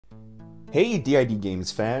Hey DID Games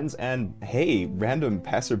fans, and hey random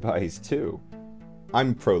passerbys too.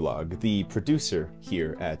 I'm Prologue, the producer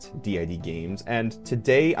here at DID Games, and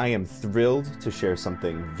today I am thrilled to share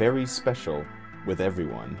something very special with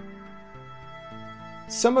everyone.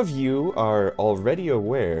 Some of you are already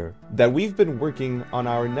aware that we've been working on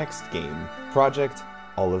our next game, Project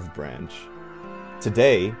Olive Branch.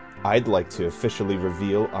 Today, I'd like to officially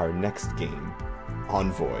reveal our next game,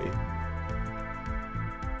 Envoy.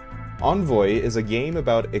 Envoy is a game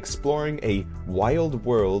about exploring a wild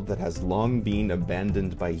world that has long been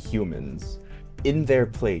abandoned by humans. In their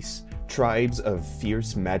place, tribes of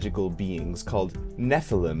fierce magical beings called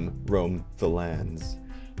Nephilim roam the lands.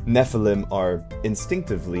 Nephilim are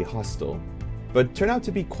instinctively hostile, but turn out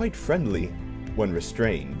to be quite friendly when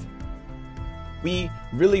restrained. We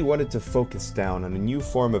really wanted to focus down on a new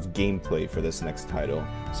form of gameplay for this next title,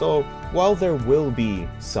 so while there will be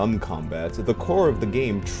some combat, the core of the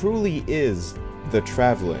game truly is the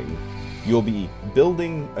traveling. You'll be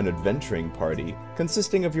building an adventuring party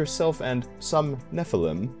consisting of yourself and some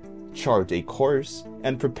Nephilim, chart a course,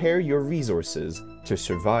 and prepare your resources to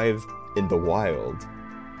survive in the wild.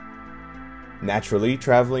 Naturally,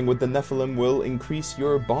 traveling with the Nephilim will increase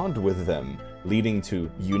your bond with them, leading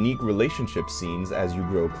to unique relationship scenes as you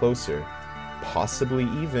grow closer, possibly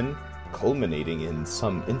even culminating in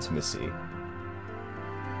some intimacy.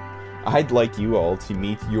 I'd like you all to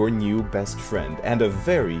meet your new best friend and a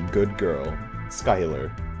very good girl,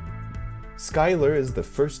 Skylar. Skylar is the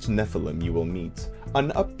first Nephilim you will meet,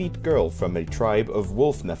 an upbeat girl from a tribe of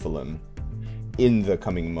wolf Nephilim. In the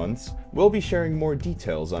coming months, we'll be sharing more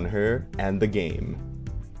details on her and the game.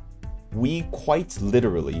 We quite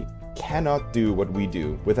literally cannot do what we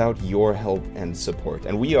do without your help and support,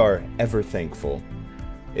 and we are ever thankful.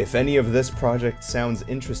 If any of this project sounds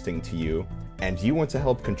interesting to you, and you want to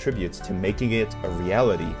help contribute to making it a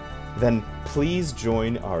reality, then please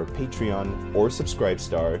join our Patreon or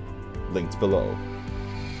Subscribestar, linked below.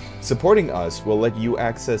 Supporting us will let you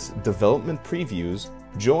access development previews,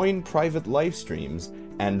 join private live streams,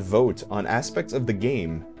 and vote on aspects of the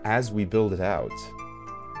game as we build it out.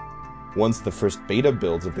 Once the first beta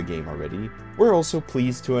builds of the game are ready, we're also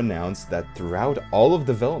pleased to announce that throughout all of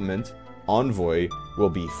development, Envoy will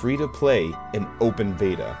be free to play in open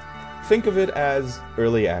beta. Think of it as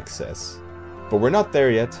early access. But we're not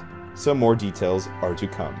there yet, so more details are to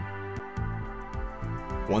come.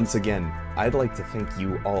 Once again, I'd like to thank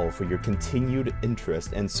you all for your continued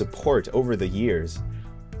interest and support over the years.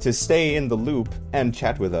 To stay in the loop and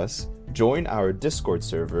chat with us, join our Discord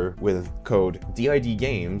server with code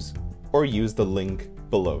DIDGames or use the link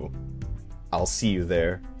below. I'll see you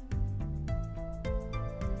there.